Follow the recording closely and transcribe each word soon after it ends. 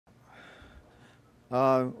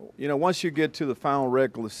Once you get to the final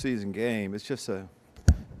regular season game, it's just a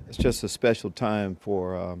special time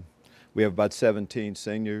for. We have about 17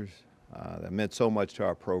 seniors that meant so much to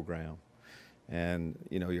our program, and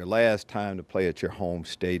your last time to play at your home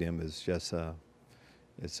stadium is just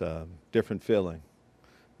it's a different feeling.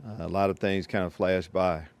 A lot of things kind of flash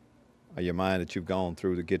by your mind that you've gone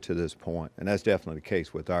through to get to this point, and that's definitely the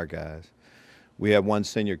case with our guys. We have one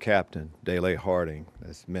senior captain, Dele Harding,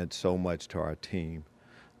 that's meant so much to our team.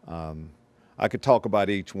 I could talk about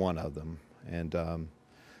each one of them, and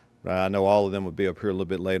I know all of them will be up here a little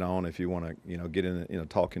bit later on if you want to, get in,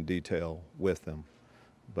 talk in detail with them.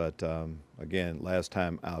 But again, last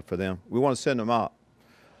time out for them, we want to send them out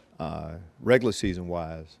regular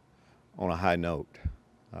season-wise on a high note.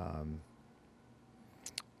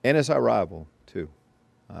 And it's our rival, too,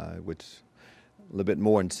 which a little bit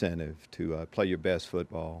more incentive to play your best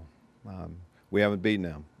football. We haven't beaten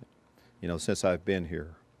them, since I've been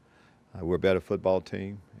here. We're a better football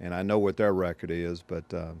team, and I know what their record is, but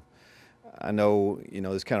I know,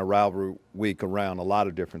 this kind of rivalry week around a lot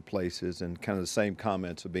of different places, and kind of the same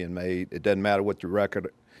comments are being made. It doesn't matter what your record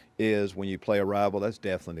is when you play a rival. That's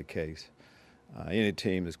definitely the case. Any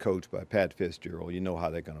team that's coached by Pat Fitzgerald, you know how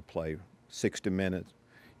they're going to play. 60 minutes,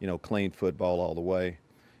 clean football all the way.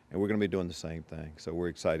 And we're going to be doing the same thing, so we're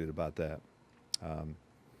excited about that.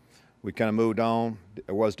 We kind of moved on.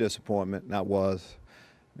 There was disappointment, not was.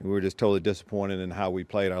 We were just totally disappointed in how we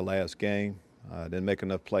played our last game. Didn't make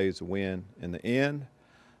enough plays to win in the end,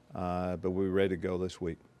 but we're ready to go this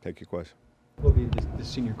week. Take your question. Lovie, the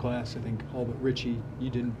senior class, I think all but Richie, you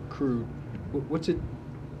didn't recruit. What's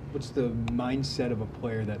the mindset of a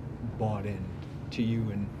player that bought in to you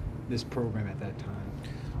and this program at that time?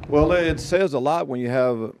 Well, it says a lot when you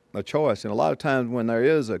have a choice, and a lot of times when there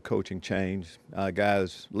is a coaching change,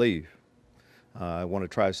 guys leave. Want to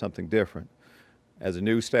try something different. As a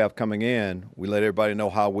new staff coming in, we let everybody know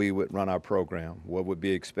how we would run our program, what would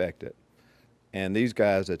be expected. And these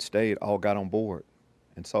guys that stayed all got on board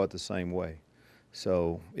and saw it the same way.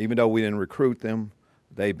 So even though we didn't recruit them,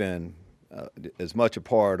 they've been as much a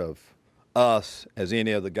part of us as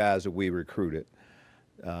any of the guys that we recruited.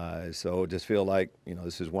 So just feel like,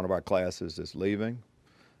 this is one of our classes that's leaving.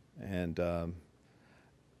 And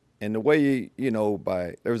the way,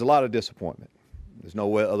 there was a lot of disappointment. There's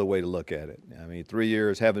no other way to look at it. I mean, 3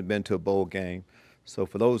 years, haven't been to a bowl game. So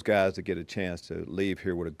for those guys to get a chance to leave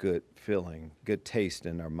here with a good feeling, good taste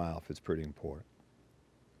in their mouth, it's pretty important.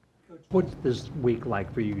 What's this week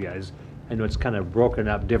like for you guys? I know it's kind of broken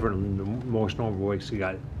up different than most normal weeks. You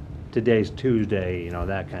got today's Tuesday,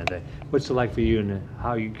 that kind of thing. What's it like for you, and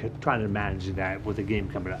how you trying to manage that with the game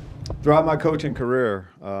coming up? Throughout my coaching career,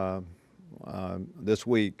 this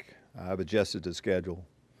week I've adjusted the schedule.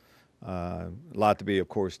 A lot to be, of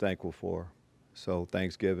course, thankful for. So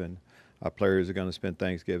Thanksgiving, our players are going to spend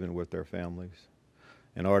Thanksgiving with their families.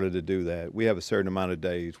 In order to do that, we have a certain amount of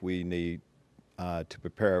days we need to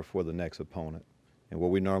prepare for the next opponent. And what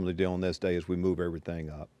we normally do on this day is we move everything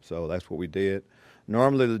up. So that's what we did.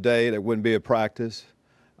 Normally the day there wouldn't be a practice,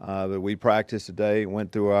 but we practiced today,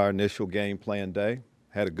 went through our initial game plan day.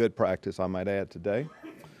 Had a good practice, I might add, today.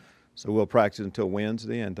 So we'll practice until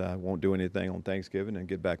Wednesday, and won't do anything on Thanksgiving and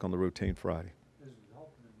get back on the routine Friday.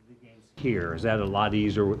 Here, is that a lot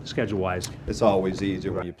easier schedule-wise? It's always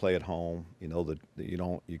easier when you play at home.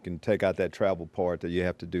 You can take out that travel part that you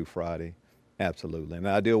have to do Friday. Absolutely. In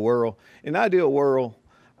an ideal world,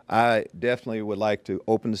 I definitely would like to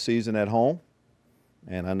open the season at home,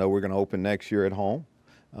 and I know we're going to open next year at home.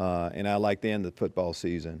 And I like to end the football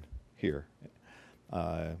season here.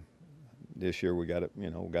 This year we got it. We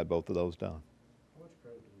got both of those done. How much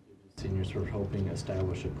credit do you give the seniors for helping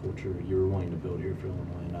establish a culture you were wanting to build here for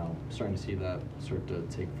Illinois, and now starting to see that start to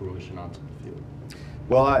take fruition onto the field?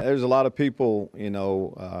 Well, there's a lot of people,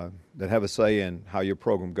 that have a say in how your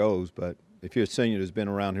program goes, but if you're a senior that's been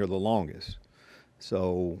around here the longest,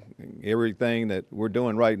 so everything that we're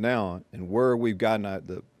doing right now and where we've gotten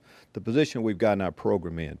the position we've gotten our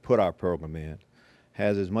program in, put our program in,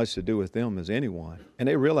 has as much to do with them as anyone. And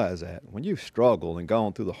they realize that. When you've struggled and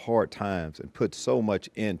gone through the hard times and put so much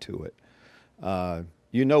into it,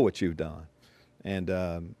 you know what you've done. And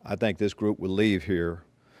I think this group will leave here.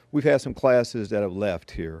 We've had some classes that have left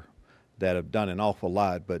here that have done an awful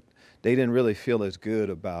lot, but they didn't really feel as good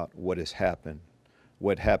about what happened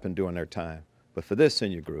during their time. But for this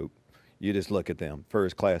senior group, you just look at them,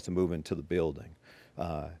 first class to move into the building,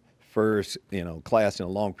 first class in a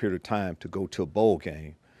long period of time to go to a bowl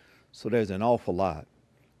game. So there's an awful lot.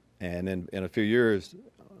 And in a few years,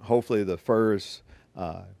 hopefully the first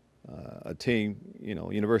a team,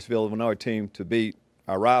 University of Illinois team to beat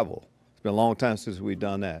our rival, It's been a long time since we've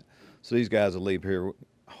done that. So these guys will leave here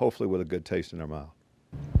hopefully with a good taste in their mouth.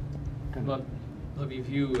 Lovie, have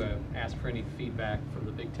you asked for any feedback from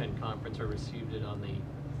the Big Ten Conference or received it on the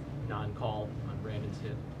non-call on Brandon's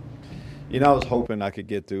hit? You know, I was hoping I could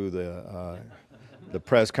get through the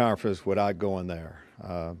press conference without going there.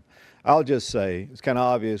 I'll just say it's kind of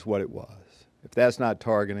obvious what it was. If that's not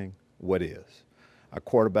targeting, what is? Our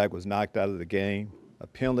quarterback was knocked out of the game. A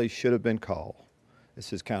penalty should have been called. It's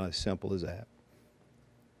just kind of as simple as that.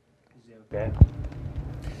 Okay.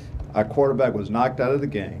 Our quarterback was knocked out of the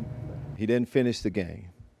game. He didn't finish the game,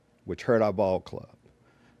 which hurt our ball club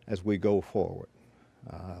as we go forward.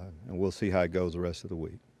 And we'll see how it goes the rest of the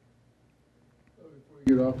week. Before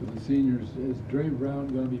we get off to the seniors, is Dre Brown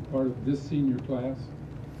going to be part of this senior class?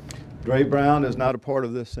 Dre Brown is not a part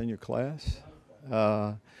of this senior class.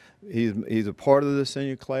 He's a part of this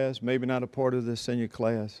senior class, maybe not a part of this senior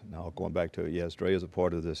class. No, going back to it, yes, Dre is a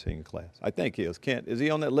part of this senior class. I think he is. Kent, is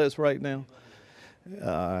he on that list right now?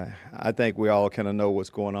 I think we all kind of know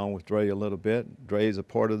what's going on with Dre a little bit. Dre is a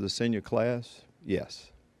part of the senior class,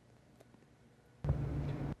 yes.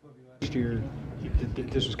 Last year,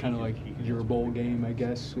 this was kind of like your bowl game, I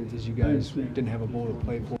guess, as you guys didn't have a bowl to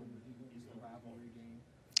play for.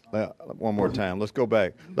 One more time. Let's go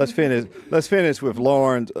back. Let's finish with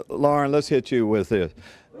Lauren. Lauren, let's hit you with this.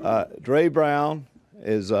 Dre Brown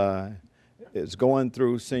is going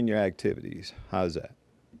through senior activities. How's that?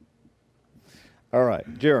 All right,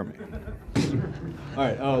 Jeremy. All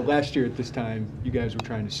right. Last year at this time, you guys were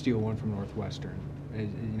trying to steal one from Northwestern,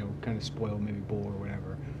 and, you know, kind of spoil maybe bowl or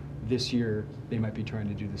whatever. This year, they might be trying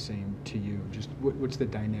to do the same to you. Just what's the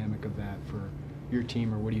dynamic of that for your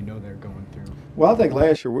team, or what do you know they're going through? Well, I think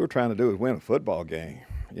last year we were trying to do is win a football game.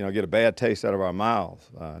 You know, get a bad taste out of our mouths.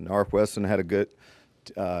 Northwestern had a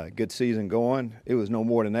good season going. It was no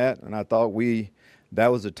more than that, and I thought that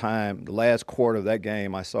was the time, the last quarter of that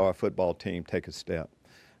game, I saw our football team take a step.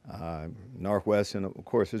 Northwestern, of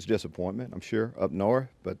course, is disappointment, I'm sure, up north.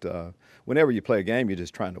 But whenever you play a game, you're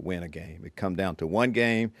just trying to win a game. It comes down to one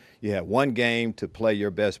game. You have one game to play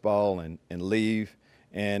your best ball and leave.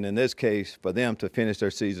 And in this case, for them to finish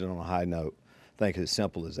their season on a high note, I think it's as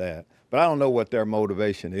simple as that. But I don't know what their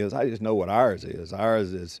motivation is. I just know what ours is.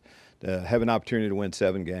 Ours is to have an opportunity to win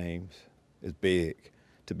 7 games is big.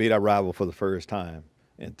 To beat our rival for the first time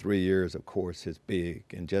in 3 years, of course, is big.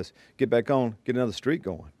 And just get back on, get another streak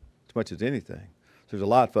going, as much as anything. So there's a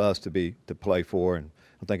lot for us to play for, and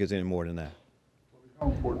I don't think it's any more than that. How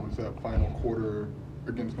important was that final quarter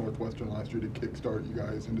against Northwestern last year to kickstart you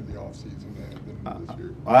guys into the offseason than this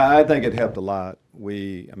year? I think it helped a lot.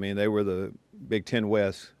 I mean, they were the Big Ten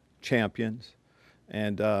West champions,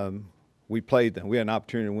 and we played them. We had an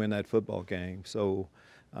opportunity to win that football game. So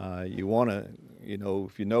you want to, you know,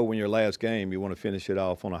 if you know when your last game, you want to finish it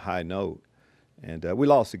off on a high note. And we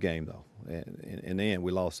lost the game, though. In the end,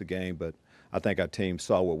 we lost the game, but I think our team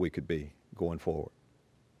saw what we could be going forward.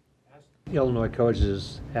 Illinois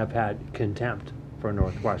coaches have had contempt for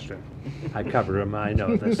Northwestern. I covered them. I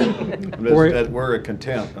know this. We're a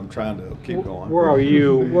contempt. I'm trying to keep going. Where are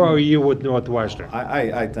you? Where are you with Northwestern?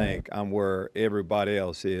 I think I'm where everybody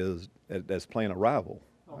else is that's playing a rival.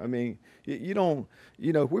 I mean, you don't,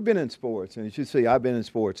 you know, we've been in sports, and you should see I've been in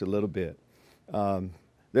sports a little bit.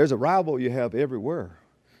 There's a rival you have everywhere.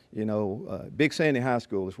 You know, Big Sandy High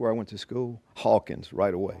School is where I went to school. Hawkins,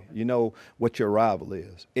 right away. You know what your rival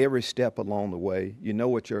is. Every step along the way, you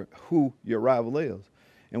know who your rival is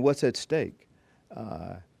and what's at stake.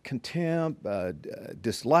 Contempt,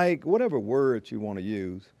 dislike, whatever words you want to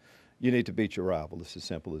use, you need to beat your rival. It's as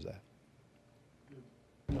simple as that.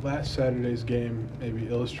 Last Saturday's game maybe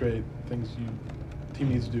illustrate things team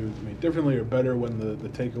needs to do maybe differently or better when the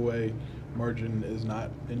takeaway margin is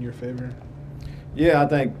not in your favor? Yeah, I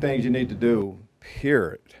think things you need to do,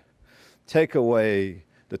 period. Take away,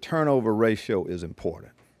 the turnover ratio is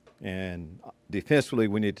important. And defensively,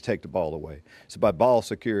 we need to take the ball away. It's about ball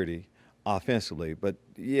security offensively. But,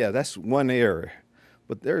 yeah, that's one area.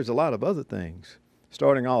 But there's a lot of other things.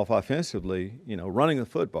 Starting off offensively, you know, running the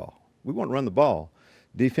football. We want to run the ball.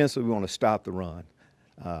 Defensively, we want to stop the run.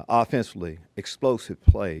 Offensively, explosive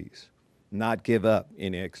plays, not give up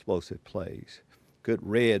any explosive plays. Good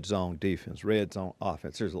red zone defense, red zone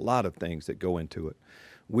offense. There's a lot of things that go into it.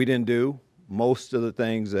 We didn't do most of the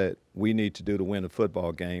things that we need to do to win a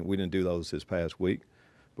football game. We didn't do those this past week,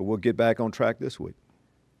 but we'll get back on track this week.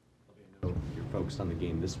 I know you're focused on the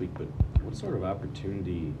game this week, but what sort of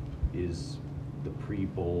opportunity is the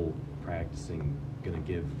pre-bowl practicing going to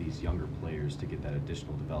give these younger players to get that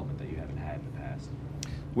additional development that you haven't had in the past?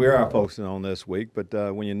 We are focusing on this week, but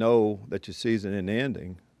when you know that your season isn't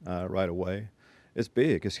ending right away, It's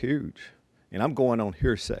big. It's huge. And I'm going on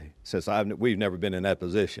hearsay since we've never been in that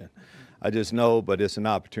position. I just know, but it's an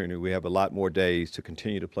opportunity. We have a lot more days to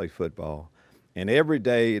continue to play football. And every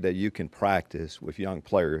day that you can practice with young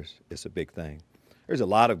players, it's a big thing. There's a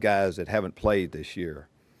lot of guys that haven't played this year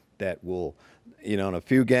that will, in a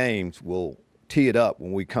few games, will tee it up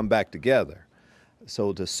when we come back together.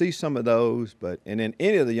 So to see some of those, and then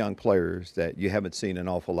any of the young players that you haven't seen an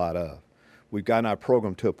awful lot of. We've gotten our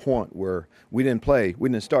program to a point where we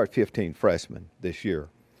didn't start 15 freshmen this year,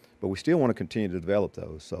 but we still want to continue to develop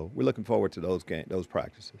those. So we're looking forward to those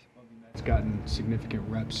practices. He's gotten significant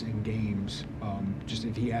reps in games. Just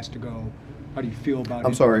if he has to go, how do you feel about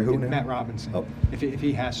I'm sorry, who now? Matt Robinson. Oh. If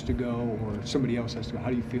he has to go or somebody else has to go, how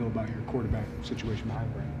do you feel about your quarterback situation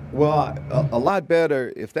behind Brandon? Well, a lot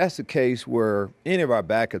better if that's the case where any of our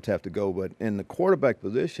backups have to go, but in the quarterback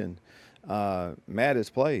position, Matt has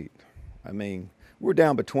played. I mean, we're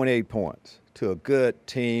down by 28 points to a good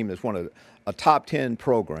team that's a top 10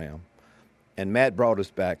 program, and Matt brought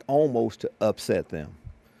us back almost to upset them.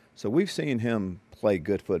 So we've seen him play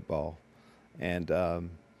good football, and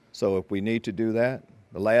so if we need to do that,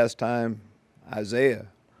 the last time Isaiah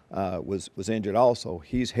was injured also,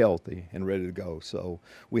 he's healthy and ready to go. So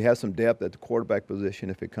we have some depth at the quarterback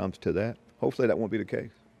position if it comes to that. Hopefully that won't be the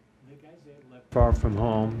case. Far from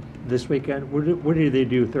home this weekend. What do they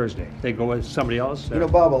do Thursday? They go with somebody else?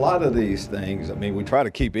 Bob, a lot of these things, I mean, we try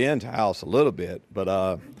to keep in-house a little bit, but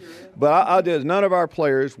I'll just, none of our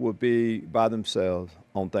players will be by themselves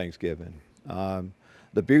on Thanksgiving.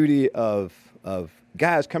 The beauty of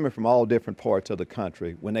guys coming from all different parts of the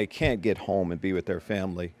country, when they can't get home and be with their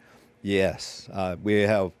family, yes, we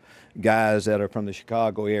have guys that are from the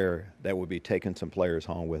Chicago area that will be taking some players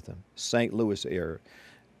home with them. St. Louis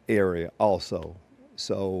area also.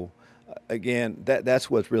 So again, that's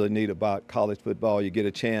what's really neat about college football. You get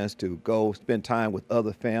a chance to go spend time with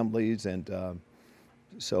other families, and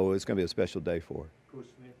so it's going to be a special day for it.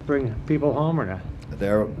 Bring people home or not?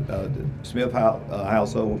 The Smith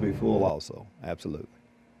household will be full also, absolutely.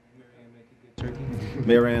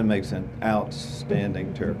 Marianne makes an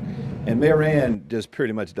outstanding turkey. And Marianne just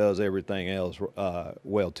pretty much does everything else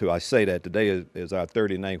well, too. I say that today is our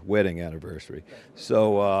 39th wedding anniversary.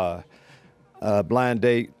 So blind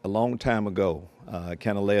date a long time ago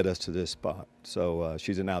kind of led us to this spot. So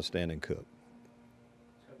she's an outstanding cook.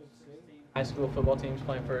 High school football teams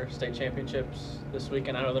playing for state championships this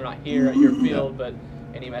weekend. I know they're not here at your field, but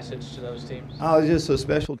any message to those teams? Oh, it's just a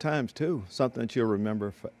special times, too. Something that you'll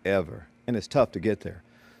remember forever. And it's tough to get there,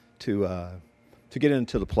 to get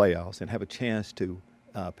into the playoffs and have a chance to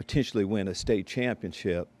potentially win a state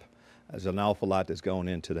championship. There's an awful lot that's going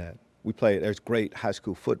into that. There's great high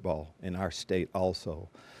school football in our state also.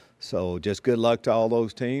 So just good luck to all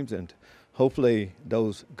those teams, and hopefully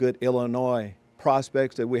those good Illinois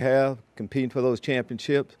prospects that we have competing for those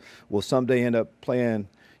championships will someday end up playing,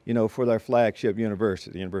 for their flagship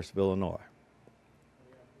university, the University of Illinois.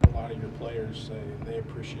 A lot of your players say they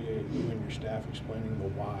appreciate you and your staff explaining the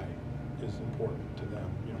why is important to them.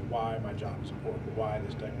 Why my job is important, why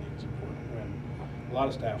this technique is important. When a lot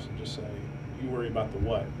of staffs will just say, you worry about the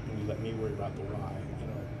what, and you let me worry about the why.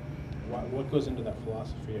 What goes into that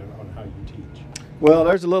philosophy on how you teach? Well,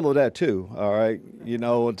 there's a little of that too, all right?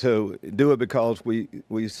 To do it because we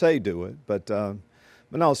say do it, but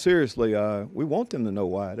no, seriously, we want them to know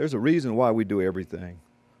why. There's a reason why we do everything.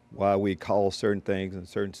 Why we call certain things in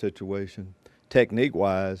certain situations.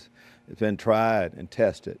 Technique-wise, it's been tried and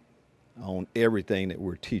tested on everything that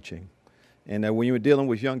we're teaching. And when you're dealing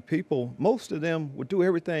with young people, most of them will do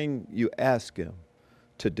everything you ask them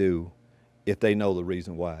to do if they know the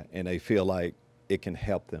reason why and they feel like it can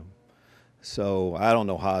help them. So I don't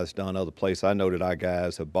know how it's done other places. I know that our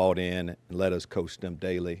guys have bought in and let us coach them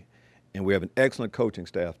daily, and we have an excellent coaching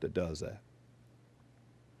staff that does that.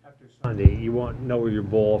 Sunday, you won't know where your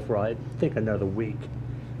bowl for, I think, another week.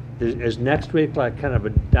 Is next week like kind of a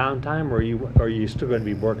downtime, or are you still going to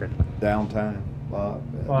be working? Downtime. Well,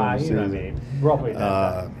 you know what I mean. Roughly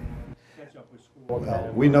downtime. Catch up with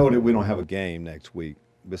school. We know that we don't have a game next week.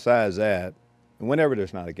 Besides that, whenever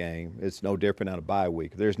there's not a game, it's no different than a bye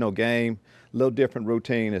week. If there's no game, a little different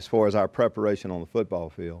routine as far as our preparation on the football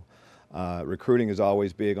field. Recruiting is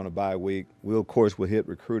always big on a bye week. We, of course, will hit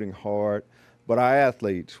recruiting hard. But our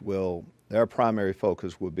athletes their primary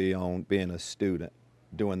focus will be on being a student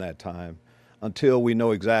during that time until we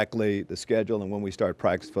know exactly the schedule and when we start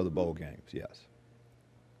practice for the bowl games, yes.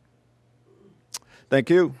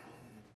 Thank you.